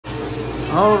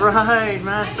All right,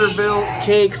 Master-bilt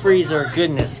cake freezer.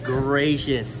 Goodness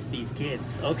gracious, these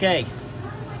kids. Okay,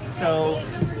 so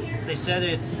they said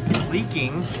it's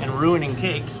leaking and ruining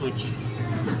cakes, which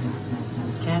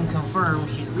can confirm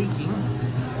she's leaking.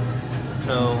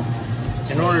 So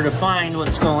in order to find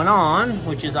what's going on,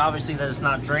 which is obviously that it's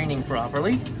not draining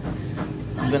properly,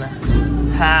 I'm gonna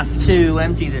have to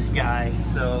empty this guy.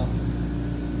 So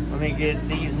let me get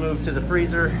these moved to the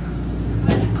freezer,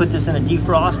 put this in a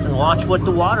defrost, and watch what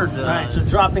the water does. All right, so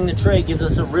dropping the tray gives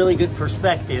us a really good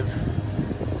perspective.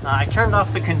 I turned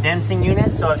off the condensing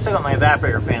unit, so I've still got my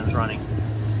evaporator fans running.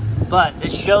 But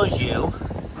this shows you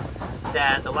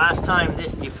that the last time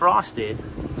this defrosted,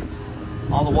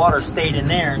 all the water stayed in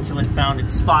there until it found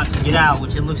its spot to get out,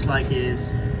 which it looks like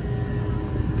is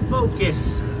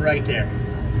focus right there.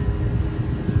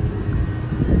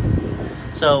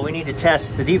 So we need to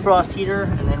test the defrost heater,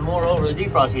 and then moreover, the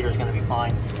defrost heater is going to be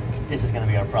fine. This is going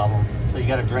to be our problem. So you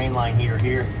got a drain line heater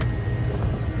here.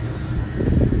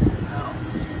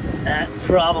 That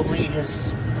probably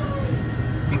has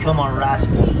become our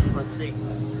rascal. Let's see.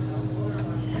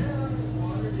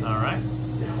 All right.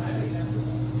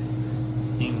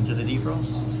 Into the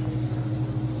defrost.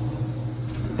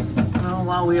 Well,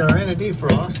 while we are in a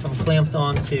defrost, I'm clamped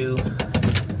onto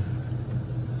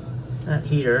that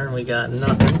heater, and we got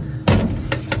nothing.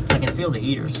 I can feel the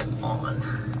heaters on.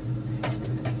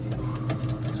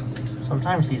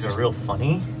 Sometimes these are real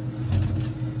funny.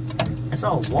 I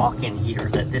saw a walk-in heater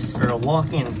that this, or a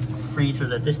walk-in freezer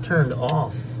that this turned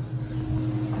off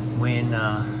when,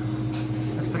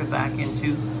 let's put it back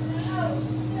into.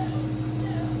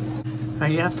 Now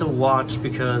you have to watch,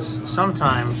 because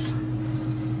sometimes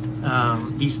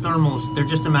these thermals, they're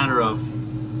just a matter of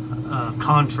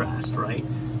contrast, right?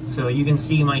 So you can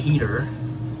see my heater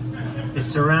is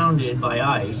surrounded by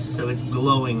ice, so it's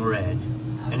glowing red,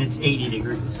 and it's 80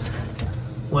 degrees.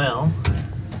 Well,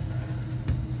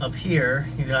 up here,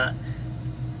 you got,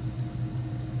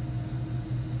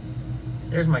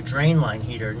 there's my drain line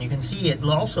heater, and you can see it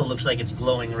also looks like it's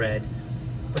glowing red,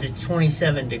 but it's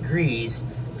 27 degrees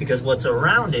because what's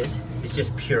around it is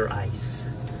just pure ice.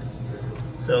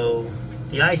 So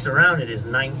the ice around it is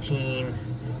 19,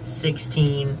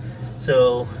 16,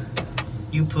 so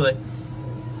you put,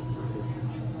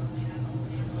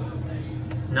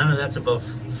 none of that's above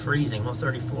freezing. Well,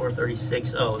 34,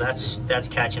 36. Oh, that's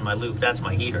catching my loop. That's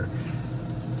my heater.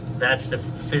 That's the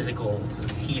physical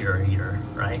heater,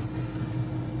 right?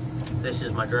 This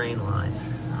is my drain line.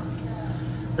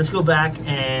 Let's go back,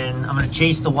 and I'm going to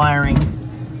chase the wiring,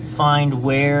 find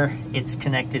where it's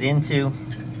connected into,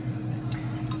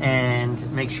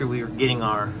 and make sure we are getting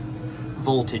our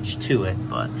voltage to it.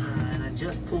 But and I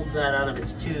just pulled that out of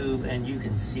its tube, and you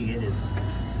can see it is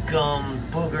gum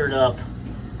boogered up.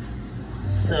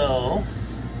 So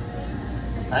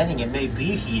I think it may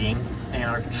be heating, and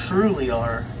our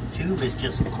tube is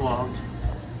just clogged.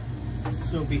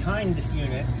 So behind this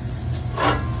unit,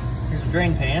 here's a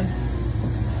drain pan,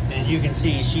 and you can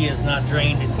see she has not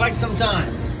drained in quite some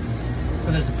time.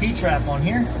 So there's a P-trap on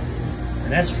here,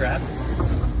 an S-trap.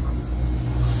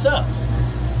 So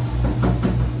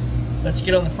let's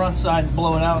get on the front side and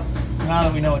blow it out now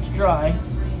that we know it's dry.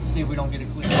 See if we don't get it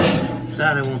clean.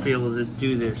 Sad I won't be able to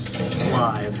do this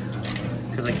live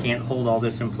because I can't hold all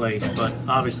this in place, but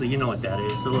obviously you know what that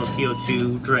is. A little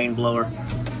CO2 drain blower.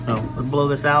 So we'll blow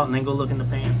this out and then go look in the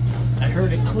pan. I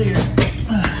heard it clear.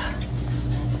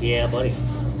 Yeah, buddy.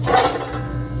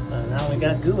 Now we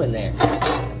got goo in there.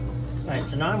 Alright,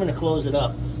 so now I'm going to close it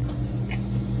up.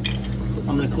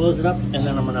 I'm going to close it up, and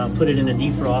then I'm going to put it in a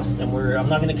defrost, and I'm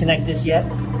not going to connect this yet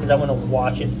because I want to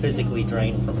watch it physically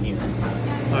drain from here.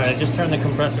 Alright, I just turned the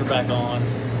compressor back on.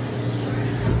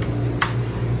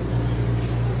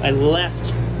 I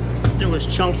left, there was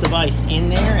chunks of ice in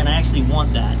there, and I actually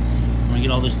want that. I'm going to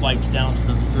get all this wiped down so it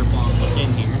doesn't drip on what's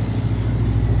in here.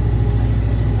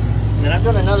 And then I've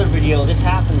done another video. This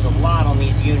happens a lot on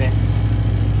these units.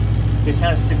 This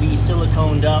has to be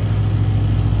siliconed up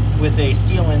with a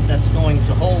sealant that's going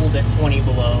to hold at 20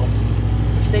 below,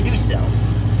 which they do sell,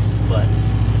 but.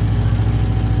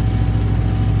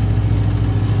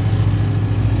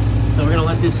 So we're gonna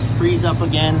let this freeze up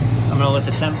again. I'm gonna let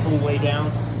the temp cool way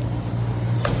down.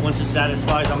 Once it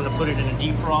satisfies, I'm gonna put it in a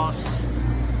defrost.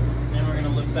 Then we're gonna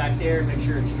look back there, make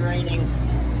sure it's draining,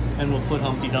 and we'll put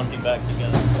Humpty Dumpty back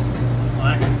together. Well,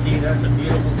 I can see that's a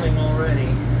beautiful thing already.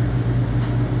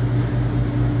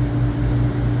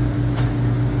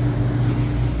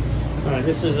 Alright,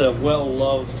 this is a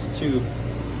well-loved tube,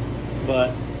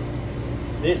 but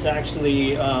this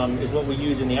actually is what we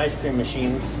use in the ice cream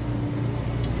machines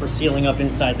for sealing up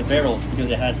inside the barrels because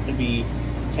it has to be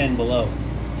 10 below.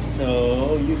 So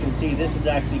So you can see this is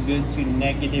actually good to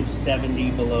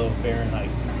 -70 below Fahrenheit.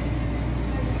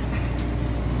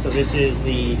 So this is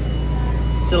the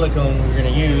silicone we're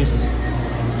going to use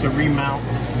to remount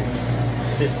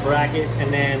this bracket,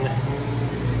 and then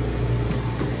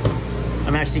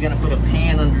I'm actually going to put a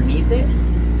pan underneath it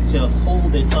to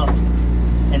hold it up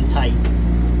and tight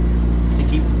to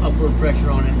keep upward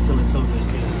pressure on it until it totally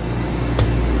seals.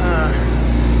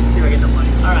 See if I get the money.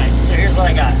 All right, so here's what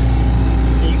I got.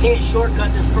 You can't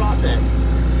shortcut this process.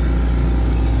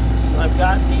 So I've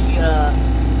got the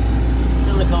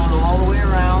silicone all the way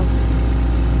around.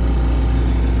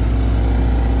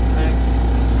 Right.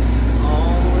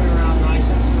 All the way around, nice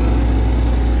and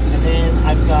smooth. And then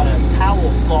I've got a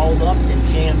towel balled up and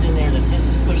jammed in there that this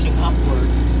is pushing upward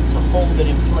to hold it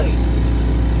in place.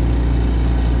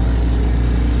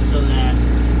 So that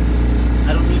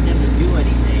I don't need them to do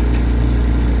anything.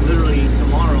 Literally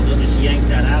tomorrow they'll just yank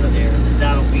that out of there and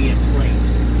that'll be in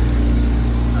place.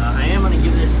 I am going to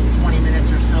give this 20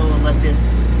 minutes or so and let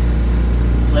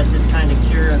this kind of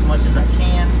cure as much as I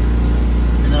can,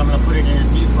 and then I'm going to put it in a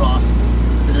defrost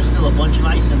because there's still a bunch of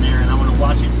ice in there and I want to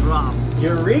watch it drop.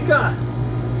 Eureka!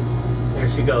 There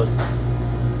she goes.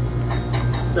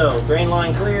 So drain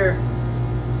line clear,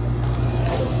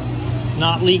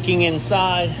 not leaking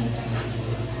inside.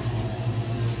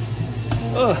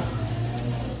 Ugh.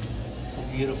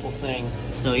 Beautiful thing.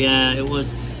 So yeah, it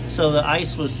was, so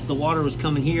the water was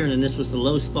coming here, and then this was the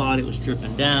low spot. It was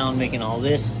dripping down, making all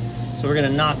this. So we're gonna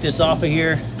knock this off of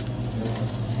here,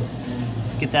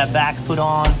 get that back put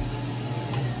on.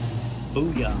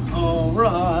 Booyah. All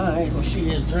right, well,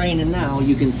 she is draining now,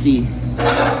 you can see.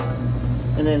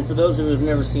 And then for those of you who've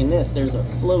never seen this, there's a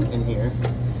float in here.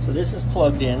 So this is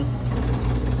plugged in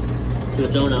to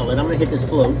its own outlet. I'm gonna hit this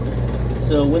float.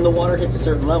 So when the water hits a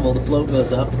certain level, the float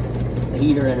goes up, the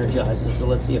heater energizes. So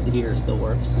let's see if the heater still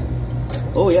works.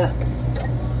 Oh yeah.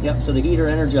 Yep, so the heater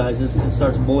energizes and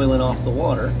starts boiling off the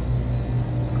water.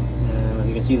 And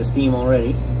you can see the steam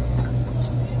already.